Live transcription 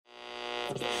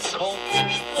You're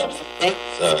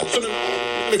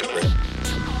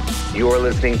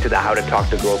listening to the How to Talk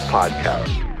to Girls podcast,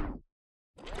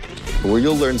 where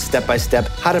you'll learn step-by-step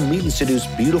how to meet and seduce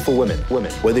beautiful women.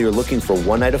 Whether you're looking for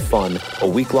one night of fun, a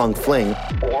week-long fling,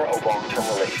 or a long-term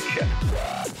relationship.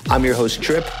 I'm your host,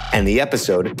 Trip, and the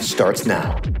episode starts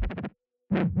now.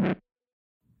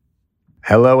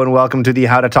 Hello and welcome to the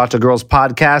How to Talk to Girls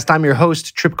podcast. I'm your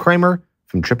host, Trip Kramer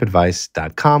from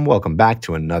tripadvice.com. Welcome back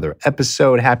to another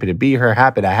episode. Happy to be here,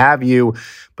 happy to have you,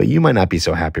 but you might not be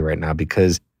so happy right now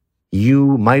because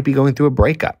you might be going through a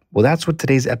breakup. Well, that's what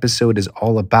today's episode is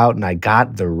all about, and I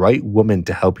got the right woman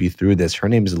to help you through this. Her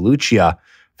name is Lucia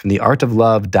from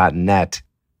theartoflove.net,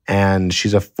 and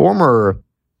she's a former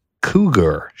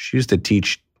cougar. She used to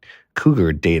teach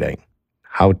cougar dating,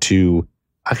 how to,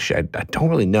 actually, I don't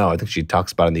really know. I think she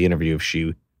talks about in the interview if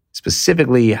she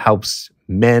specifically helps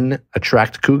men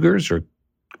attract cougars or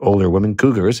older women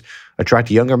cougars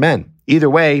attract younger men. Either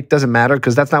way, it doesn't matter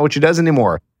because that's not what she does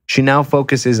anymore. She now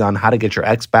focuses on how to get your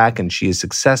ex back, and she is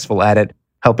successful at it,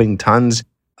 helping tons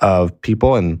of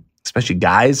people and especially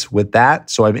guys with that.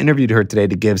 So I've interviewed her today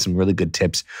to give some really good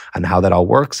tips on how that all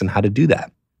works and how to do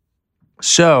that.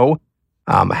 So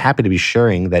I'm happy to be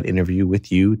sharing that interview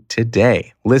with you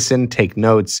today. Listen, take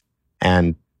notes,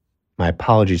 and my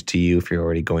apologies to you if you're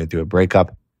already going through a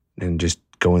breakup and just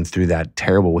going through that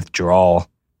terrible withdrawal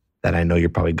that I know you're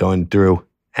probably going through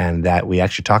and that we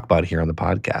actually talk about here on the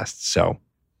podcast. So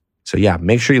yeah,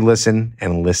 make sure you listen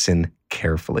and listen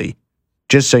carefully.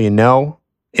 Just so you know,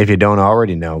 if you don't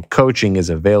already know, coaching is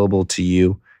available to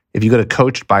you. If you go to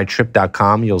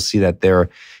coachedbytrip.com, you'll see that there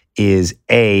is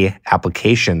a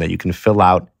application that you can fill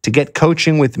out to get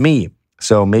coaching with me.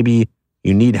 So maybe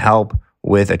you need help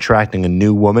with attracting a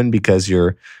new woman because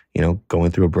you're,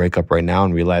 going through a breakup right now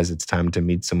and realize it's time to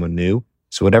meet someone new.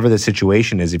 So whatever the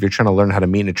situation is, if you're trying to learn how to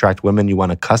meet and attract women, you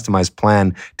want a customized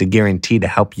plan to guarantee to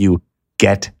help you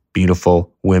get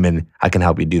beautiful women, I can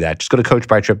help you do that. Just go to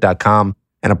coachedbytrip.com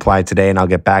and apply today, and I'll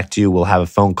get back to you. We'll have a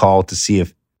phone call to see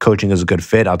if coaching is a good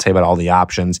fit. I'll tell you about all the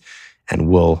options, and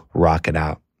we'll rock it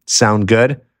out. Sound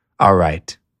good? All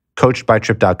right.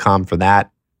 Coachedbytrip.com for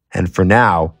that. And for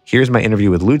now, here's my interview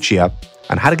with Lucia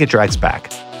on how to get your ex back.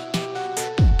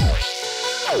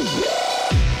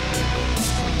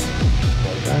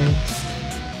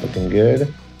 Looking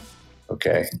good.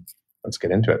 Okay, let's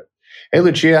get into it. Hey,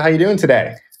 Lucia, how you doing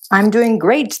today? I'm doing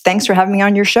great. Thanks for having me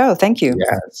on your show. Thank you.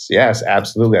 Yes,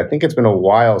 absolutely. I think it's been a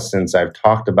while since I've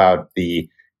talked about the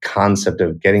concept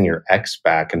of getting your ex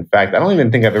back. In fact, I don't even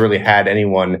think I've really had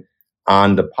anyone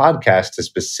on the podcast to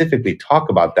specifically talk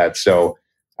about that. So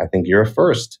I think you're a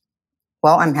first.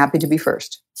 Well, I'm happy to be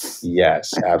first.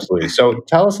 Yes, absolutely. So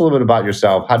tell us a little bit about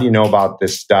yourself. How do you know about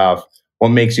this stuff? What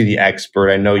makes you the expert?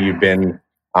 I know you've been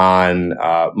on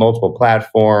multiple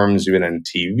platforms. You've been on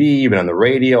TV, you've been on the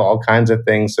radio, all kinds of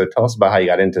things. So tell us about how you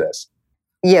got into this.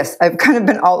 Yes, I've kind of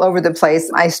been all over the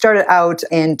place. I started out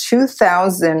in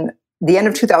the end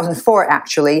of 2004,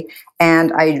 actually,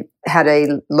 and I had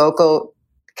a local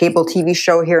cable TV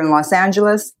show here in Los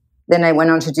Angeles. Then I went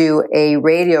on to do a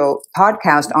radio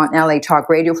podcast on LA Talk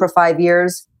Radio for 5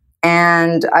 years.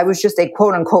 And I was just a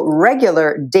quote unquote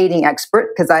regular dating expert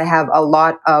because I have a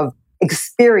lot of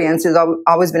experience. It's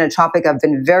always been a topic I've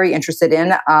been very interested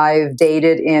in. I've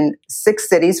dated in 6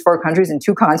 cities, 4 countries, and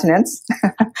 2 continents.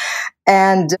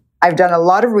 And I've done a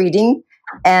lot of reading.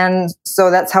 And so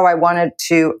that's how I wanted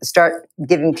to start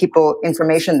giving people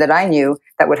information that I knew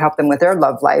that would help them with their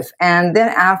love life. And then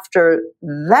after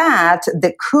that,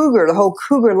 the whole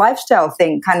cougar lifestyle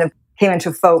thing kind of came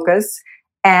into focus.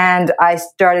 And I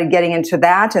started getting into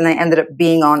that, and I ended up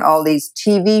being on all these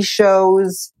TV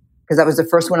shows because I was the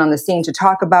first one on the scene to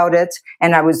talk about it.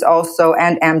 And I was also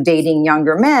and am dating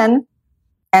younger men.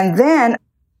 And then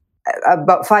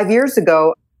about 5 years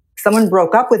ago, someone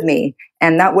broke up with me,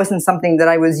 and that wasn't something that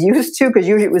I was used to because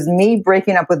usually it was me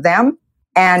breaking up with them.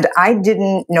 And I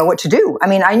didn't know what to do. I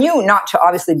mean, I knew not to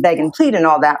obviously beg and plead and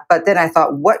all that, but then I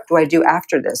thought, what do I do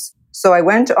after this? So I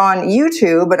went on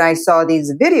YouTube and I saw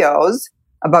these videos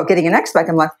about getting an ex back.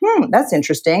 I'm like, that's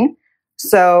interesting.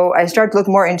 So I started to look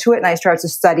more into it and I started to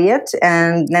study it.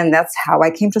 And then that's how I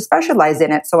came to specialize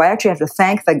in it. So I actually have to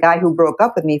thank the guy who broke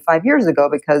up with me 5 years ago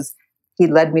because he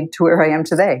led me to where I am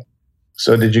today.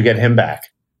 So did you get him back?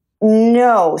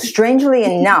 No, strangely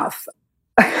enough,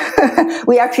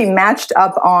 we actually matched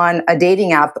up on a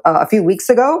dating app a few weeks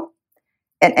ago.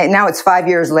 And now it's 5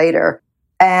 years later.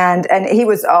 And he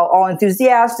was all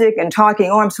enthusiastic and talking,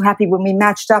 oh, I'm so happy when we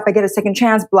matched up. I get a second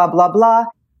chance, blah, blah, blah.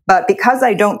 But because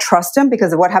I don't trust him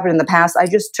because of what happened in the past, I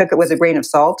just took it with a grain of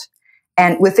salt.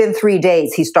 And within 3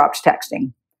 days, he stopped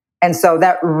texting. And so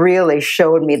that really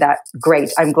showed me that,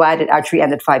 great, I'm glad it actually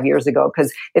ended 5 years ago,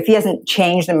 because if he hasn't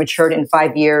changed and matured in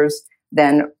 5 years,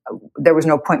 then there was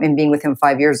no point in being with him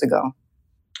 5 years ago.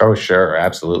 Oh, sure.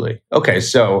 Absolutely. Okay.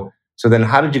 So then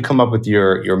how did you come up with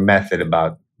your method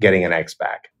about getting an ex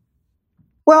back?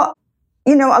 Well,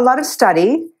 a lot of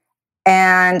study,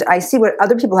 and I see what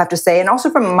other people have to say, and also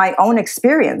from my own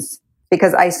experience,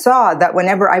 because I saw that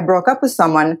whenever I broke up with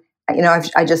someone,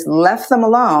 I just left them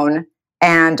alone,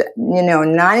 and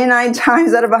 99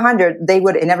 times out of 100, they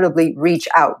would inevitably reach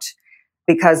out,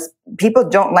 because people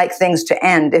don't like things to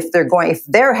end if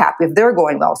they're happy, if they're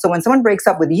going well. So when someone breaks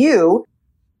up with you,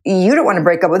 you don't want to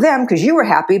break up with them because you were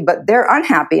happy, but they're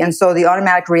unhappy. And so the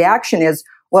automatic reaction is,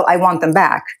 well, I want them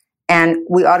back. And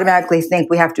we automatically think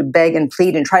we have to beg and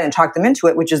plead and try to talk them into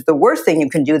it, which is the worst thing you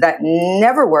can do. That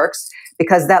never works,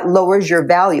 because that lowers your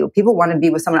value. People want to be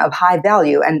with someone of high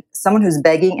value, and someone who's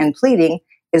begging and pleading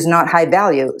is not high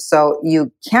value. So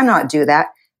you cannot do that.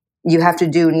 You have to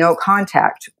do no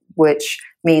contact, which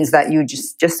means that you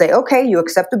just say, okay, you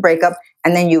accept the breakup,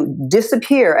 and then you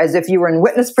disappear as if you were in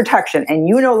witness protection and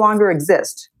you no longer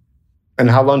exist. And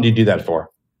how long do you do that for?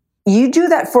 You do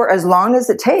that for as long as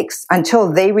it takes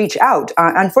until they reach out.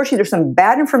 Unfortunately, there's some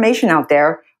bad information out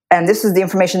there. And this is the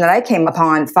information that I came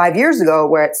upon 5 years ago,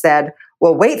 where it said,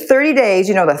 well, wait 30 days,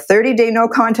 the 30-day no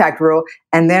contact rule,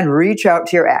 and then reach out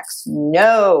to your ex.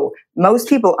 No, most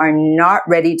people are not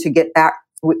ready to get back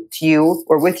to you,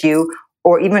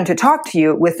 or even to talk to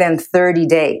you within 30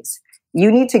 days.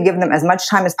 You need to give them as much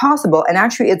time as possible. And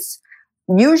actually, it's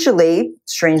usually,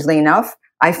 strangely enough,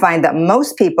 I find that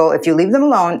most people, if you leave them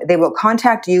alone, they will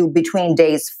contact you between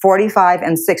days 45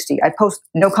 and 60. I post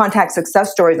no contact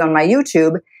success stories on my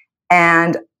YouTube,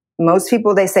 and most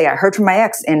people, they say, I heard from my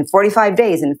ex in 45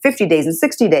 days, in 50 days, in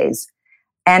 60 days.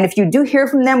 And if you do hear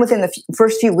from them within the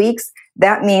first few weeks,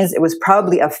 that means it was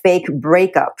probably a fake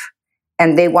breakup,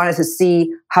 and they wanted to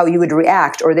see how you would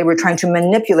react, or they were trying to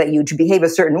manipulate you to behave a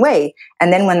certain way.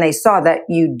 And then when they saw that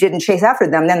you didn't chase after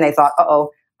them, then they thought,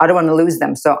 uh-oh, I don't want to lose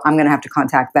them, so I'm going to have to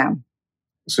contact them.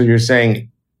 So you're saying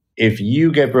if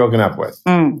you get broken up with,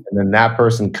 and then that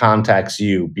person contacts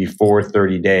you before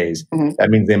 30 days, that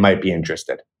means they might be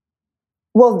interested.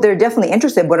 Well, they're definitely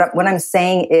interested. What I'm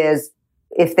saying is,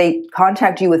 if they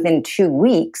contact you within 2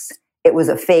 weeks, it was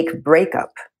a fake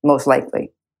breakup, most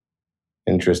likely.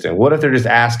 Interesting. What if they're just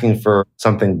asking for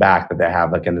something back that they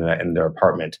have, like in their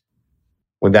apartment?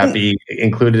 Would that be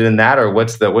included in that, or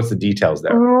what's the details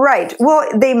there? Right. Well,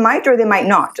 they might or they might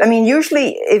not. I mean,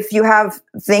 usually if you have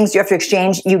things you have to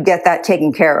exchange, you get that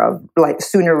taken care of, like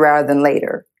sooner rather than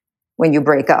later when you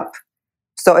break up.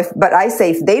 But I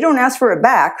say, if they don't ask for it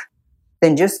back,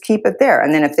 then just keep it there.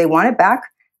 And then if they want it back,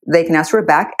 they can ask for it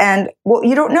back. And well,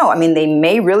 you don't know. I mean, they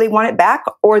may really want it back,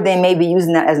 or they may be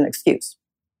using that as an excuse.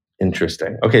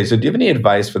 Interesting. Okay. So do you have any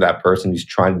advice for that person who's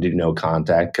trying to do no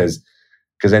contact? Because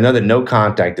I know that no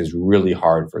contact is really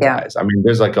hard for guys. I mean,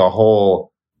 there's like a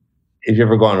whole, if you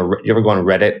ever go on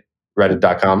Reddit,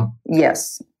 reddit.com?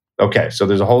 Yes. Okay. So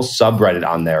there's a whole subreddit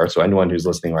on there. So anyone who's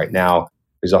listening right now,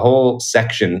 there's a whole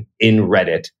section in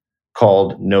Reddit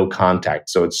called No Contact.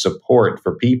 So it's support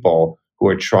for people who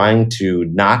are trying to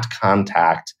not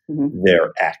contact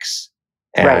their ex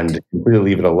and completely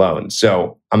leave it alone.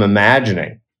 So I'm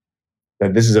imagining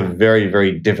that this is a very,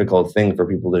 very difficult thing for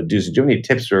people to do. So do you have any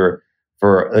tips for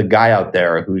a guy out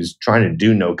there who's trying to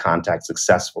do no contact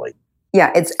successfully?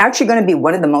 Yeah, it's actually going to be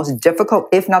one of the most difficult,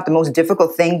 if not the most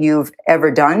difficult thing you've ever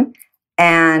done.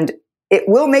 And it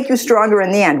will make you stronger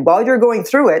in the end. While you're going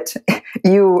through it,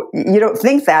 you don't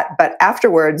think that, but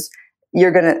afterwards,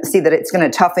 you're going to see that it's going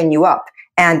to toughen you up.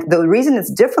 And the reason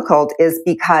it's difficult is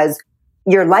because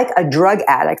you're like a drug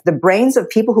addict. The brains of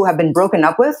people who have been broken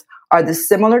up with are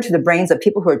similar to the brains of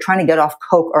people who are trying to get off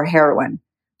coke or heroin.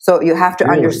 So you have to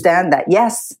understand that,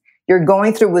 yes, you're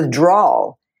going through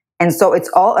withdrawal. And so it's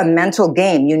all a mental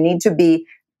game. You need to be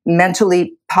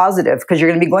mentally positive, because you're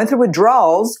going to be going through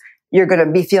withdrawals. You're going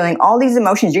to be feeling all these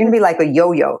emotions. You're going to be like a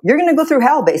yo-yo. You're going to go through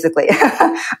hell, basically.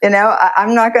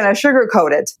 I'm not going to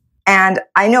sugarcoat it. And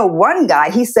I know one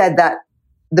guy, he said that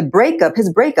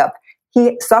his breakup,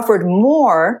 he suffered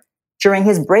more during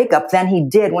his breakup than he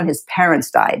did when his parents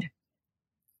died.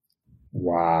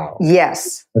 Wow.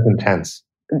 Yes. That's intense.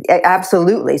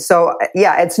 Absolutely. So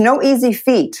yeah, it's no easy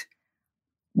feat,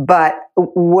 but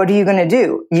what are you going to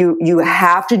do? You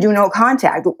have to do no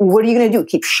contact. What are you going to do?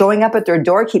 Keep showing up at their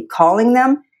door, keep calling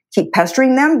them, keep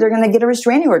pestering them? They're going to get a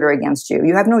restraining order against you.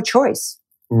 You have no choice.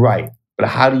 Right. But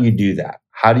how do you do that?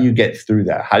 How do you get through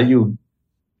that? How do you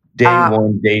day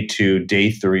 1, day 2,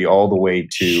 day 3, all the way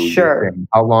to sure.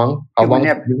 How long? How long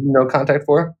did you no contact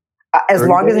for? As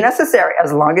long as necessary.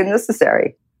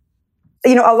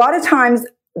 A lot of times,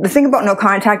 the thing about no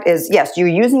contact is, yes, you're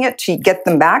using it to get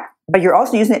them back, but you're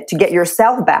also using it to get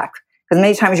yourself back. Because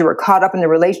many times you were caught up in the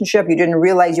relationship, you didn't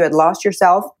realize you had lost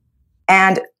yourself.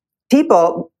 And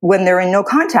people, when they're in no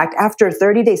contact, after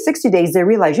 30 days, 60 days, they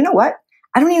realize, you know what?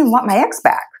 I don't even want my ex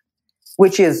back,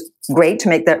 which is great to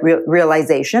make that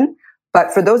realization.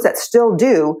 But for those that still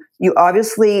do, you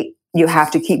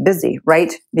have to keep busy,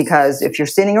 right? Because if you're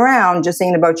sitting around just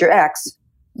thinking about your ex,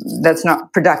 that's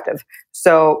not productive.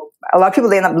 So a lot of people,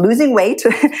 they end up losing weight.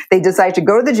 They decide to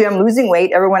go to the gym, losing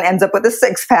weight. Everyone ends up with a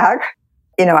six-pack.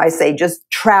 I say just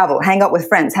travel, hang out with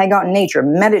friends, hang out in nature,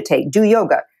 meditate, do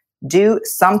yoga, do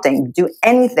something, do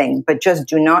anything, but just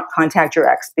do not contact your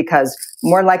ex, because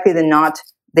more likely than not,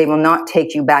 they will not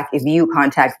take you back if you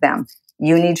contact them.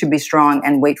 You need to be strong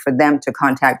and wait for them to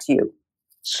contact you.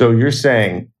 So you're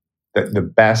saying that the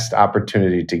best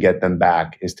opportunity to get them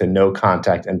back is to no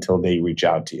contact until they reach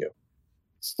out to you?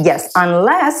 Yes,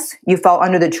 unless you fall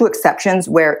under the two exceptions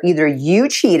where either you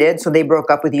cheated, so they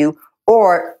broke up with you,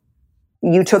 or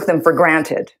you took them for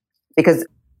granted. Because,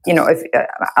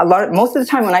 if most of the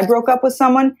time when I broke up with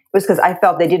someone, it was because I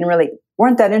felt they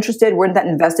weren't that interested, weren't that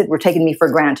invested, were taking me for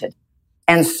granted.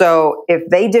 And so if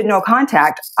they did no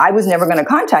contact, I was never going to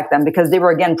contact them, because they were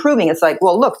again proving it's like,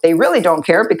 well, look, they really don't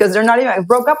care, because they're not even, I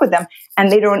broke up with them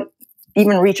and they don't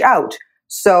even reach out.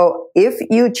 So if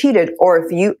you cheated or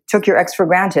if you took your ex for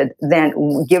granted, then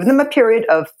give them a period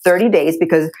of 30 days,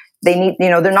 because they need,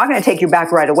 they're not going to take you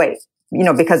back right away,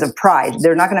 because of pride.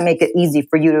 They're not going to make it easy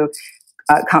for you to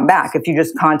come back if you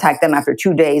just contact them after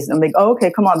 2 days and like, oh, okay,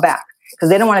 come on back, because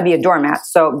they don't want to be a doormat.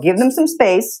 So give them some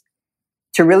space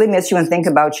to really miss you and think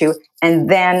about you, and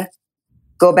then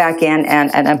go back in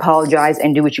and apologize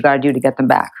and do what you got to do to get them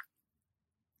back.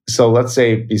 So let's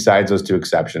say besides those two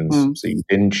exceptions, so you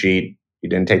didn't cheat, you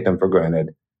didn't take them for granted,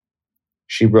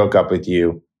 she broke up with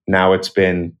you, now it's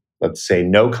been, let's say,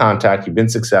 no contact, you've been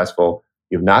successful,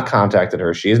 you've not contacted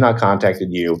her, she has not contacted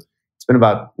you, it's been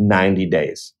about 90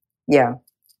 days. Yeah.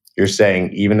 You're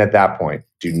saying even at that point,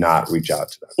 do not reach out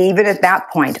to them. Even at that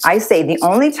point, I say the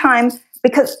only time,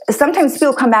 because sometimes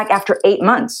people come back after 8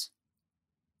 months,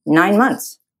 9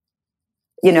 months.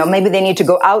 Maybe they need to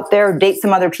go out there, date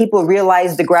some other people,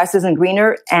 realize the grass isn't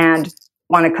greener, and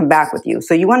want to come back with you.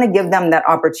 So you want to give them that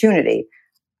opportunity.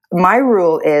 My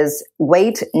rule is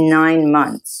wait 9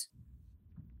 months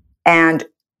and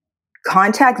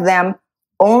contact them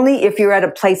only if you're at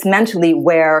a place mentally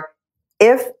where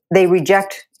if they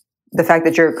reject the fact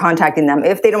that you're contacting them,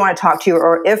 if they don't want to talk to you,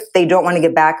 or if they don't want to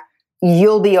get back,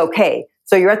 you'll be okay.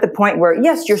 So you're at the point where,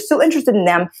 yes, you're still interested in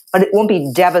them, but it won't be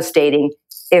devastating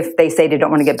if they say they don't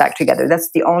want to get back together.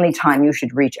 That's the only time you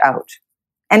should reach out.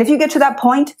 And if you get to that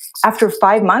point after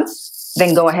 5 months,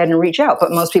 then go ahead and reach out.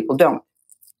 But most people don't.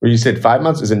 Well, you said 5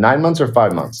 months? Is it 9 months or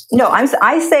 5 months? No,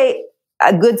 I say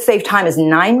a good safe time is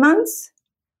 9 months.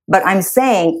 But I'm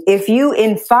saying if you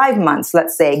in 5 months,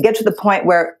 let's say, get to the point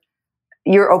where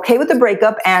you're okay with the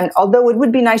breakup, and although it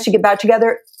would be nice to get back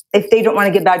together, if they don't want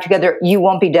to get back together, you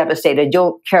won't be devastated.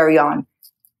 You'll carry on.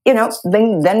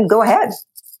 Then go ahead.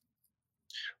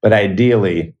 But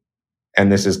ideally,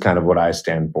 and this is kind of what I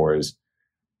stand for, is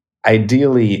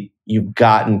ideally you've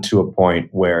gotten to a point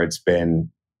where it's been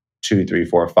 2, 3,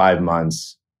 4, 5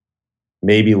 months,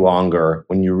 maybe longer,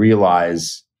 when you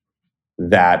realize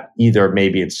that either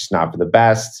maybe it's just not for the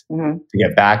best to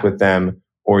get back with them,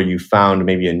 or you found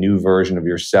maybe a new version of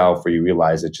yourself where you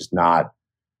realize it's just not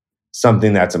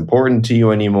something that's important to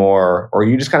you anymore, or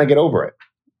you just kind of get over it.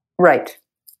 Right.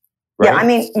 Yeah, I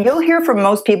mean, you'll hear from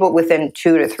most people within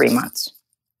 2 to 3 months.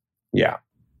 Yeah.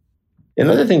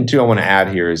 Another thing, too, I want to add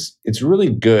here is it's really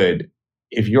good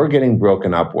if you're getting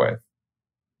broken up with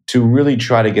to really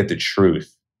try to get the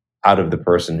truth out of the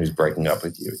person who's breaking up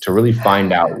with you, to really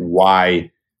find out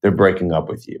why they're breaking up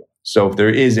with you. So if there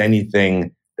is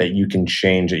anything that you can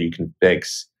change, that you can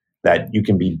fix, that you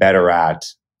can be better at,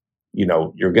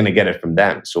 you're going to get it from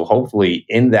them. So hopefully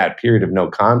in that period of no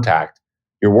contact,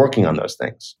 you're working on those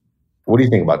things. What do you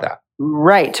think about that?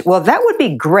 Right. Well, that would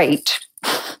be great.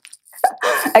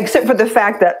 Except for the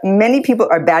fact that many people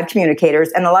are bad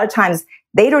communicators, and a lot of times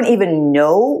they don't even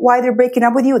know why they're breaking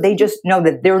up with you. They just know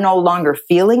that they're no longer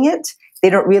feeling it. They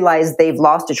don't realize they've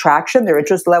lost attraction. Their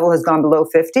interest level has gone below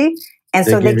 50. And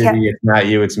so they can't. It's not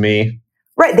you, it's me.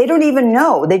 Right. They don't even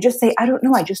know. They just say, I don't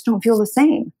know. I just don't feel the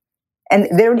same. And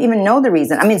they don't even know the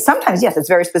reason. I mean, sometimes, yes, it's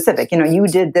very specific. You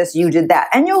did this, you did that.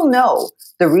 And you'll know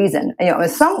the reason.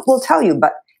 Some will tell you,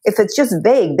 but if it's just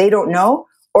vague, they don't know,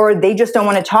 or they just don't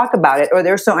want to talk about it, or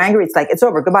they're so angry, it's like, it's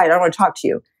over, goodbye, I don't want to talk to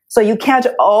you. So you can't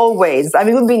always, I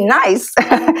mean, it would be nice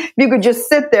if you could just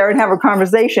sit there and have a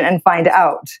conversation and find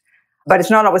out. But it's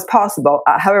not always possible.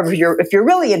 However, if you're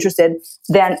really interested,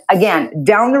 then again,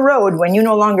 down the road, when you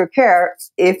no longer care,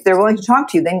 if they're willing to talk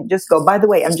to you, then just go, by the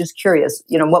way, I'm just curious,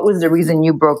 what was the reason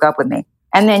you broke up with me?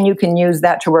 And then you can use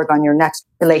that to work on your next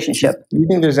relationship. Do you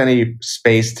think there's any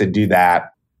space to do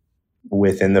that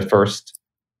within the first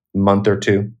month or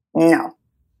two? No.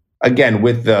 Again,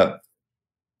 with the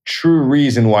true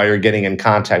reason why you're getting in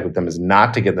contact with them is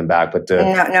not to get them back, but to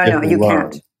No, you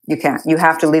can't. You can't. You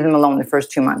have to leave them alone the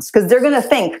first 2 months because they're going to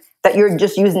think that you're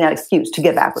just using that excuse to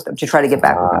get back with them, to try to get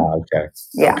back with them. Okay.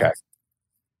 Yeah. Okay.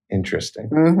 Interesting.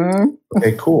 Mm-hmm.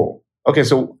 Okay, cool. Okay,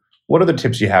 so what are the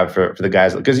tips you have for the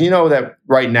guys? Because you know that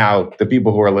right now, the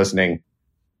people who are listening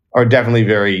are definitely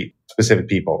very specific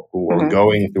people who are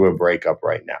going through a breakup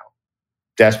right now,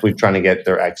 desperately trying to get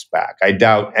their ex back. I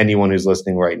doubt anyone who's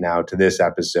listening right now to this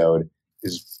episode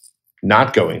is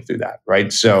not going through that,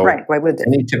 right? So, right. Why would they?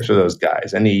 Any tips for those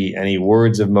guys? Any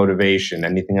words of motivation?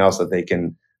 Anything else that they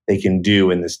can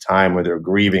do in this time where they're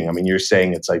grieving? I mean, you're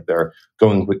saying it's like they're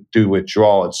going through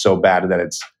withdrawal. It's so bad that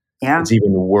it's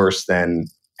even worse than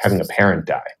having a parent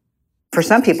die. For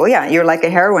some people, yeah, you're like a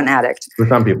heroin addict. For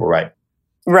some people, right.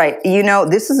 Right.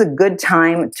 This is a good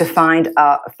time to find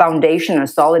a foundation, a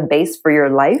solid base for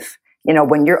your life.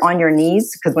 When you're on your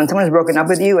knees, because when someone's broken up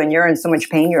with you and you're in so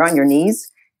much pain, you're on your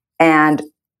knees. And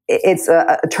it's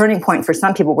a turning point for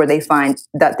some people where they find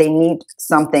that they need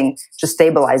something to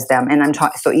stabilize them. And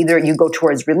so either you go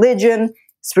towards religion,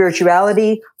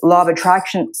 spirituality, law of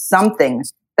attraction, something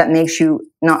that makes you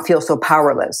not feel so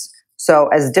powerless. So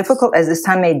as difficult as this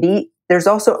time may be, there's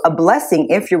also a blessing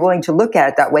if you're willing to look at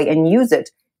it that way and use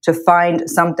it to find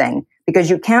something, because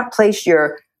you can't place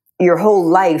your whole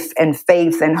life and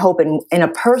faith and hope in a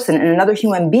person, in another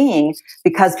human being,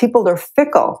 because people are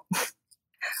fickle.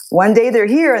 One day they're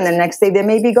here and the next day they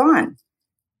may be gone.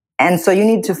 And so you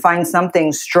need to find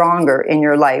something stronger in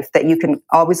your life that you can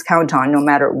always count on no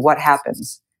matter what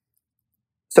happens.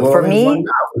 So for me...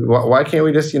 Why can't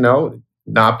we just,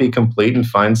 not be complete and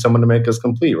find someone to make us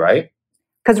complete, right?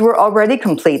 Because we're already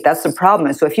complete. That's the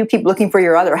problem. So if you keep looking for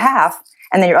your other half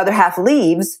and then your other half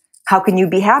leaves, how can you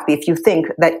be happy if you think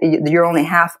that you're only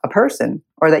half a person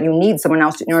or that you need someone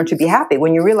else in order to be happy?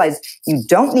 When you realize you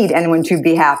don't need anyone to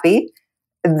be happy,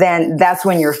 then that's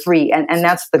when you're free. And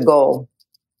that's the goal.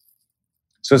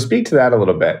 So speak to that a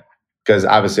little bit, because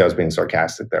obviously I was being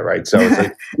sarcastic there, right? So it's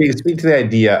like, speak to the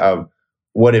idea of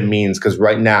what it means, because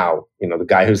right now, the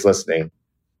guy who's listening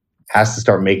has to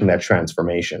start making that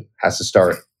transformation, has to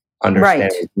start understanding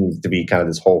it means to be kind of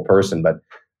this whole person. But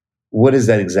what does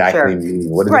that exactly mean?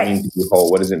 What does it mean to be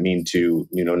whole? What does it mean to,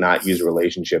 not use a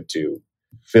relationship to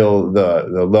fill the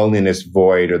loneliness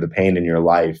void or the pain in your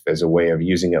life as a way of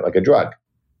using it like a drug?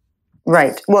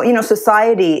 Right. Well,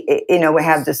 society, we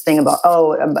have this thing about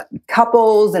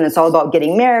couples, and it's all about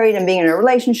getting married and being in a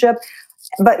relationship.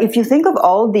 But if you think of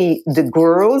all the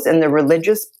gurus and the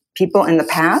religious people in the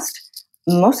past,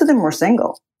 most of them were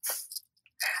single.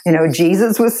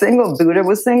 Jesus was single, Buddha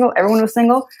was single, everyone was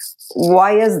single.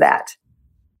 Why is that?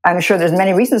 I'm sure there's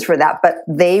many reasons for that, but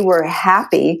they were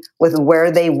happy with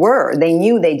where they were. They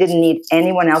knew they didn't need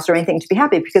anyone else or anything to be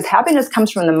happy, because happiness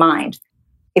comes from the mind.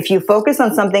 If you focus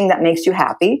on something that makes you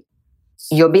happy,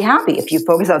 you'll be happy. If you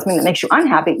focus on something that makes you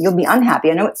unhappy, you'll be unhappy.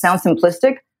 I know it sounds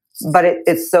simplistic, but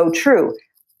it's so true.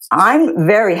 I'm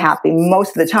very happy most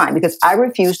of the time because I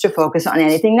refuse to focus on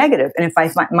anything negative. And if I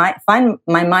find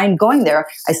my mind going there,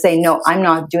 I say, no, I'm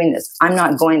not doing this. I'm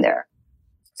not going there.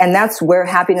 And that's where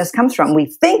happiness comes from. We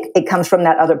think it comes from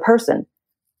that other person,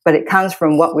 but it comes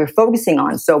from what we're focusing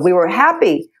on. So we were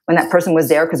happy when that person was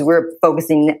there because we were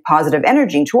focusing positive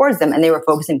energy towards them and they were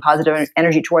focusing positive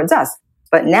energy towards us.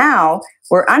 But now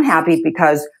we're unhappy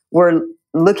because we're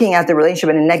looking at the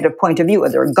relationship in a negative point of view.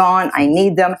 They're gone. I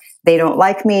need them. They don't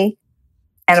like me.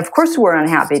 And of course we're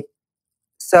unhappy.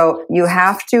 So you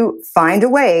have to find a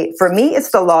way. For me,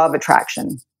 it's the law of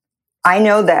attraction. I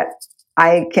know that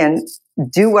I can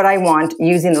do what I want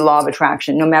using the law of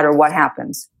attraction, no matter what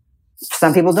happens.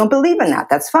 Some people don't believe in that.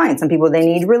 That's fine. Some people, they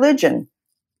need religion,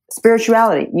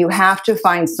 spirituality. You have to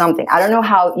find something. I don't know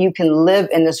how you can live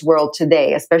in this world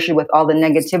today, especially with all the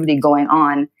negativity going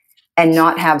on, and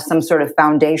not have some sort of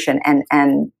foundation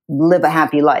and live a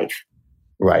happy life.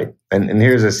 Right. And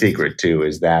here's a secret too,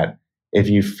 is that if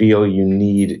you feel you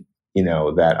need,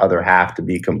 that other half to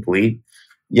be complete,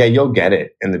 yeah, you'll get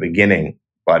it in the beginning,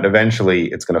 but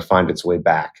eventually it's going to find its way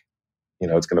back.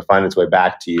 It's going to find its way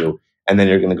back to you. And then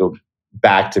you're going to go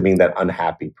back to being that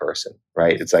unhappy person,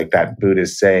 right? It's like that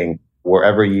Buddhist saying,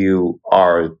 wherever you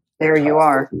are, there you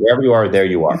are. Wherever you are, there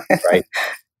you are, right?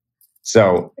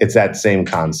 So it's that same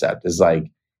concept. It's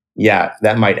like, yeah,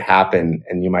 that might happen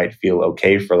and you might feel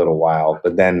okay for a little while,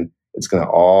 but then it's going to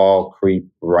all creep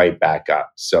right back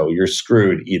up. So you're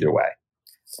screwed either way.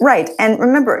 Right. And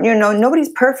remember, nobody's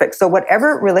perfect. So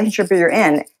whatever relationship you're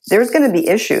in, there's going to be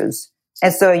issues.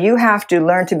 And so you have to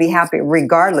learn to be happy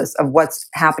regardless of what's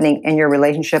happening in your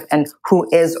relationship and who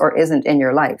is or isn't in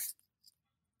your life.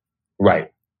 Right.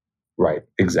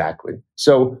 Exactly.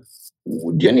 So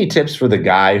do you have any tips for the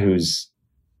guy who's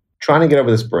trying to get over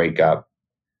this breakup?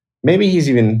 Maybe he's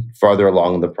even farther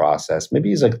along in the process. Maybe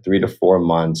he's like 3 to 4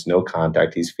 months, no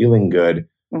contact. He's feeling good.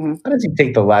 Mm-hmm. How does he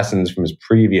take the lessons from his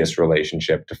previous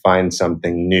relationship to find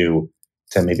something new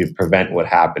to maybe prevent what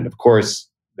happened? Of course,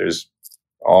 there's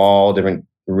all different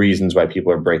reasons why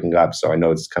people are breaking up. So I know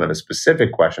it's kind of a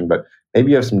specific question, but maybe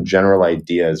you have some general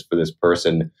ideas for this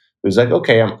person who's like,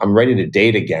 okay, I'm ready to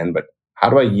date again, but how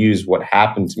do I use what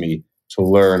happened to me to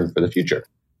learn for the future?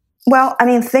 Well,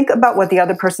 think about what the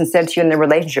other person said to you in the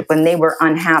relationship when they were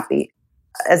unhappy.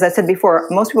 As I said before,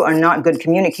 most people are not good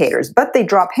communicators, but they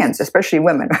drop hints, especially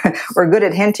women. We're good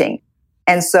at hinting.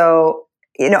 And so,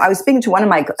 I was speaking to one of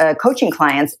my coaching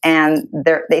clients, and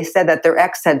they said that their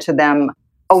ex said to them,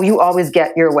 oh, you always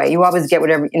get your way. You always get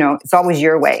whatever, it's always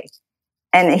your way.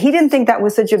 And he didn't think that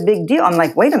was such a big deal. I'm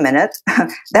like, wait a minute.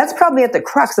 That's probably at the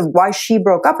crux of why she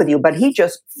broke up with you. But he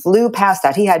just flew past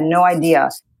that. He had no idea.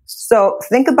 So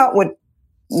think about what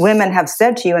women have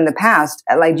said to you in the past.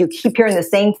 Like, you keep hearing the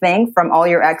same thing from all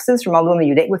your exes, from all the women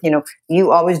you date with,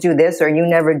 you always do this or you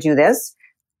never do this.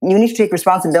 You need to take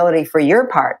responsibility for your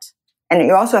part. And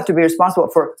you also have to be responsible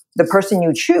for the person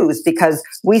you choose, because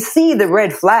we see the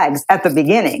red flags at the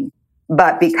beginning.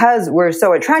 But because we're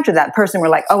so attracted to that person, we're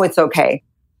like, oh, it's okay.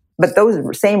 But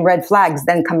those same red flags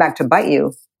then come back to bite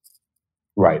you.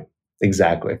 Right.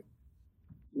 Exactly.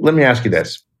 Let me ask you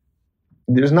this.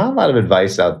 There's not a lot of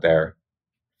advice out there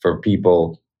for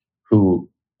people who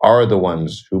are the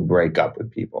ones who break up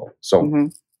with people. So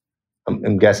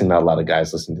I'm guessing not a lot of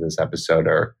guys listening to this episode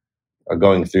are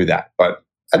going through that. But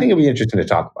I think it'd be interesting to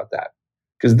talk about that,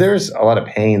 because there's a lot of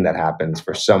pain that happens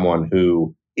for someone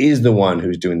who is the one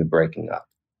who's doing the breaking up.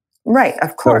 Right,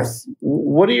 of course. So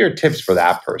what are your tips for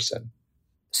that person?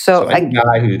 So a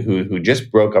guy who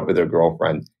just broke up with their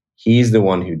girlfriend, he's the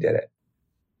one who did it.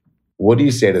 What do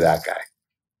you say to that guy?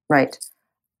 Right.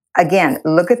 Again,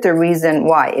 look at the reason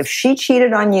why. If she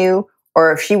cheated on you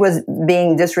or if she was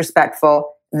being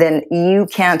disrespectful, then you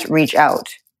can't reach out,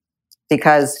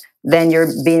 because then you're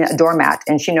being a doormat,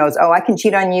 and she knows, oh, I can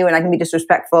cheat on you and I can be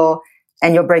disrespectful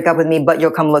and you'll break up with me, but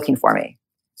you'll come looking for me.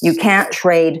 You can't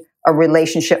trade a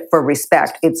relationship for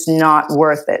respect. It's not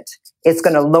worth it. It's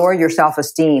going to lower your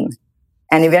self-esteem.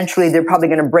 And eventually they're probably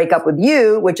going to break up with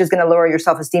you, which is going to lower your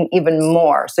self-esteem even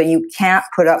more. So you can't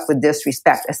put up with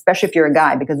disrespect, especially if you're a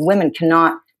guy, because women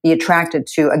cannot be attracted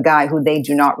to a guy who they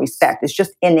do not respect. It's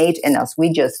just innate in us.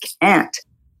 We just can't.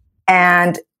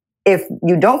 And if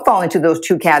you don't fall into those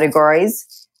two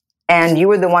categories and you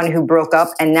were the one who broke up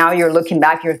and now you're looking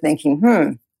back, you're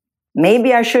thinking,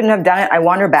 maybe I shouldn't have done it. I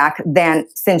want her back. Then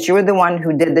since you were the one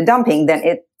who did the dumping, then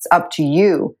it's up to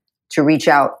you to reach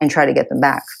out and try to get them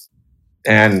back.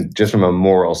 And just from a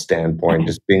moral standpoint,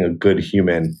 just being a good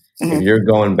human, if you're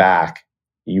going back,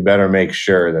 you better make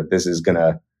sure that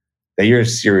that you're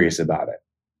serious about it,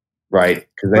 right?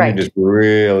 Because then you're just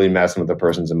really messing with the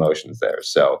person's emotions there.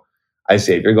 So I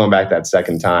say, if you're going back that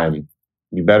second time,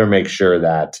 you better make sure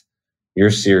that you're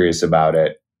serious about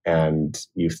it and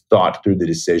you've thought through the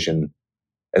decision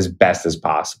as best as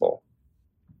possible.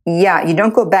 Yeah, you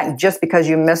don't go back just because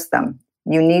you missed them.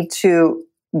 You need to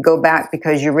go back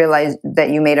because you realize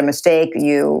that you made a mistake,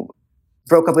 you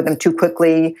broke up with them too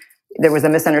quickly, there was a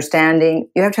misunderstanding.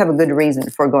 You have to have a good reason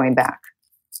for going back.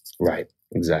 Right,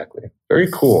 exactly. Very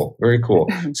cool, very cool.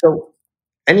 So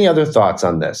any other thoughts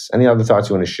on this? Any other thoughts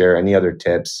you want to share? Any other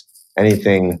tips?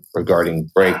 Anything regarding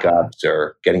breakups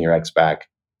or getting your ex back?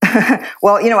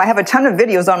 Well, I have a ton of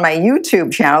videos on my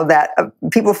YouTube channel that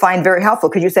people find very helpful,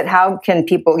 because you said, how can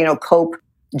people, cope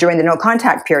during the no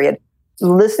contact period?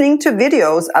 Listening to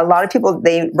videos, a lot of people,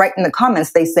 they write in the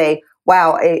comments, they say,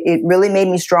 wow, it really made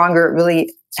me stronger. It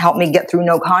really helped me get through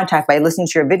no contact by listening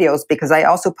to your videos, because I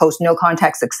also post no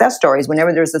contact success stories.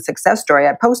 Whenever there's a success story,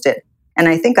 I post it. And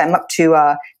I think I'm up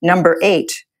to number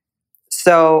 8.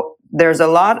 So there's a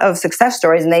lot of success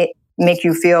stories, and they make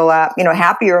you feel,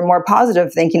 happier or more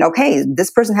positive, thinking, okay, this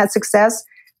person had success,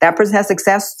 that person has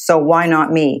success, so why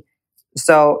not me?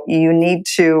 So you need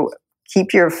to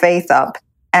keep your faith up.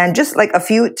 And just like a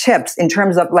few tips in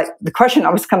terms of, like, the question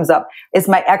always comes up, is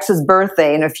my ex's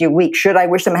birthday in a few weeks. Should I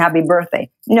wish them a happy birthday?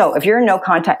 No, if you're in no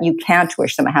contact, you can't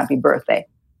wish them a happy birthday.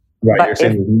 Right. But You're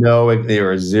saying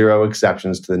there are zero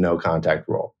exceptions to the no contact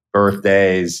rule.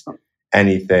 Birthdays,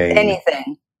 anything.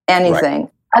 Anything.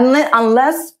 Right.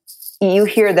 Unless you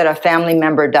hear that a family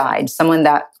member died, someone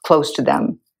that close to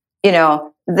them,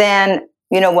 then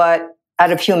you know what?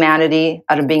 Out of humanity,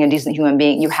 out of being a decent human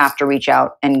being, you have to reach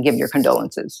out and give your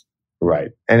condolences.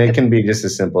 Right. And it can be just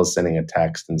as simple as sending a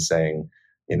text and saying,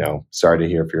 sorry to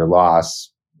hear for your loss,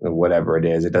 whatever it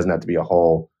is. It doesn't have to be a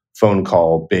whole phone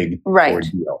call, big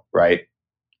ordeal, right?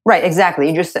 Right, exactly.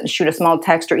 You just shoot a small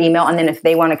text or email, and then if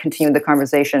they want to continue the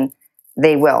conversation,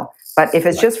 they will. But if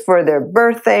it's just for their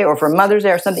birthday or for Mother's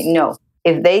Day or something, no.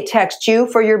 If they text you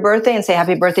for your birthday and say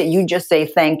happy birthday, you just say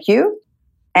thank you.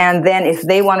 And then if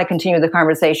they want to continue the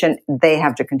conversation, they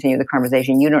have to continue the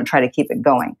conversation. You don't try to keep it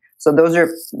going. So those are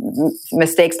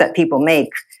mistakes that people make.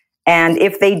 And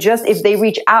if they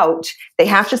reach out, they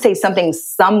have to say something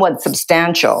somewhat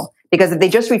substantial. Because if they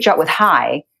just reach out with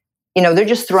hi, they're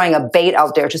just throwing a bait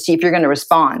out there to see if you're going to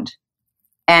respond.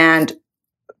 And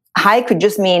hi could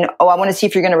just mean, I want to see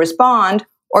if you're going to respond,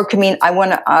 or it could mean, I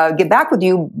want to get back with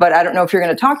you, but I don't know if you're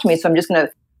going to talk to me, so I'm just going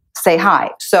to say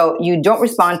hi. So you don't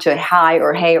respond to hi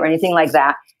or hey or anything like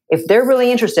that. If they're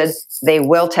really interested, they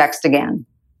will text again.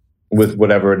 With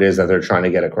whatever it is that they're trying to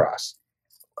get across.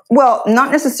 Well,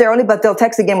 not necessarily, but they'll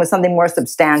text again with something more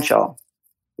substantial.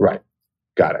 Right.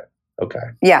 Got it. Okay.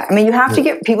 Yeah. I mean, you have to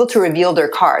get people to reveal their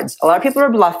cards. A lot of people are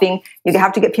bluffing. You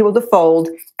have to get people to fold.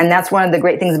 And that's one of the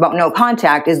great things about no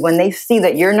contact is when they see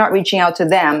that you're not reaching out to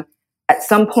them, at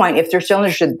some point, if they're still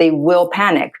interested, they will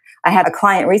panic. I had a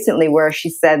client recently where she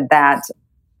said that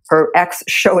her ex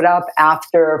showed up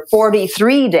after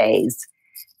 43 days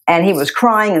and he was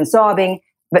crying and sobbing.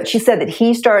 But she said that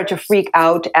he started to freak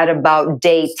out at about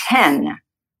day 10.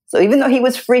 So even though he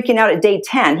was freaking out at day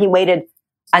 10, he waited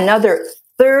another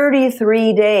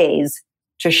 33 days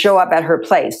to show up at her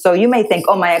place. So you may think,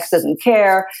 my ex doesn't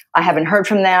care. I haven't heard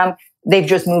from them. They've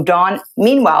just moved on.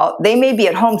 Meanwhile, they may be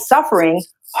at home suffering,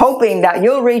 hoping that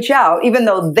you'll reach out, even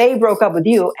though they broke up with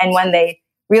you. And when they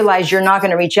realize you're not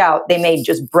going to reach out, they may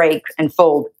just break and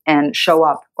fold and show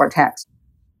up or text.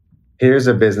 Here's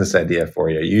a business idea for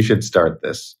you. You should start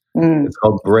this. It's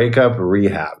called breakup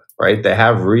rehab, right? They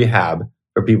have rehab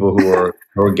for people who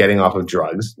are getting off of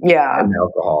drugs and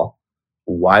alcohol.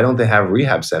 Why don't they have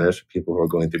rehab centers for people who are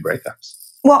going through breakups?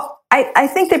 Well, I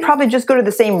think they probably just go to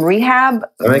the same rehab.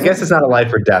 I guess it's not a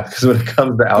life or death because when it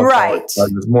comes to alcohol,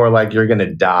 it's more like you're going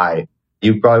to die.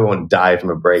 You probably won't die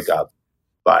from a breakup,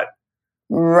 but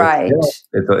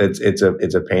it's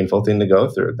a painful thing to go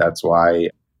through. That's why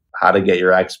how to get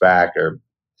your ex back or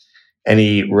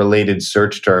any related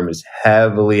search term is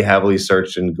heavily, heavily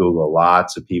searched in Google.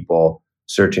 Lots of people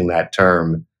searching that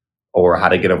term or how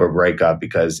to get over a breakup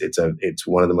because it's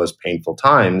one of the most painful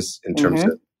times in terms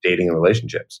of dating and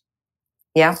relationships.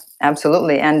 Yeah,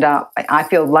 absolutely. And I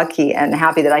feel lucky and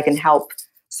happy that I can help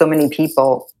so many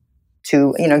people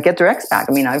to, get their ex back.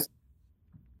 I mean, I've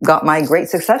got my great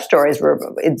success stories where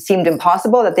it seemed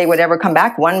impossible that they would ever come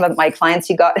back. One of my clients,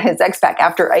 he got his ex back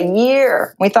after a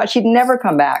year. We thought she'd never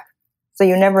come back. So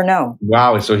you never know.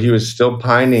 Wow. So he was still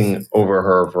pining over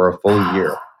her for a full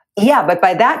year. Yeah. But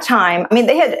by that time,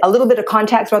 they had a little bit of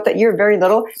contact throughout that year, very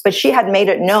little, but she had made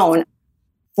it known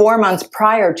 4 months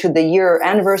prior to the year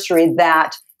anniversary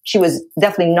that she was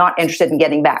definitely not interested in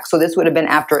getting back. So this would have been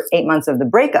after 8 months of the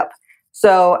breakup.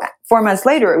 So 4 months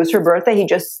later, it was her birthday. He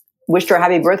just wished her a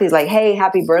happy birthday. He's like, hey,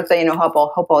 happy birthday. Hope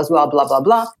all is well, blah, blah,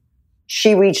 blah.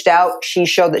 She reached out. She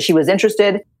showed that she was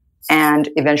interested. And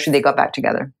eventually they got back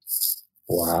together.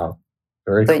 Wow.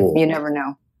 Very cool. You never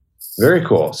know. Very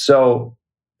cool. So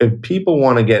if people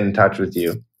want to get in touch with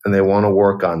you and they want to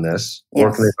work on this,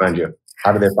 where can they find you?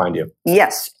 How do they find you?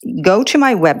 Yes. Go to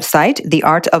my website,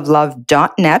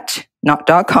 theartoflove.net,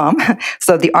 not .com.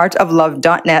 So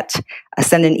theartoflove.net.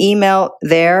 Send an email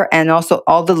there. And also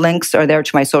all the links are there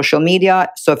to my social media.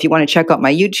 So if you want to check out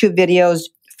my YouTube videos,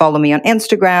 follow me on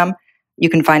Instagram. You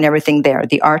can find everything there,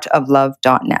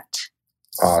 theartoflove.net.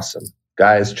 Awesome.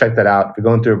 Guys, check that out. If you're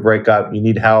going through a breakup, you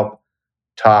need help,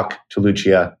 talk to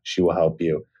Lucia. She will help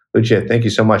you. Lucia, thank you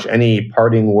so much. Any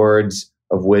parting words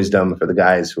of wisdom for the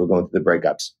guys who are going through the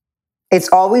breakups? It's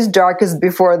always darkest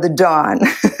before the dawn.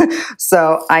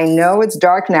 So I know it's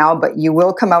dark now, but you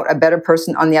will come out a better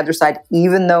person on the other side,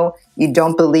 even though you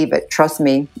don't believe it. Trust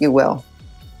me, you will.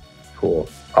 Cool.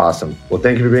 Awesome. Well,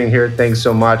 thank you for being here. Thanks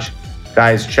so much.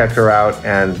 Guys, check her out.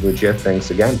 And Lucia,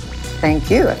 thanks again. Thank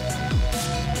you.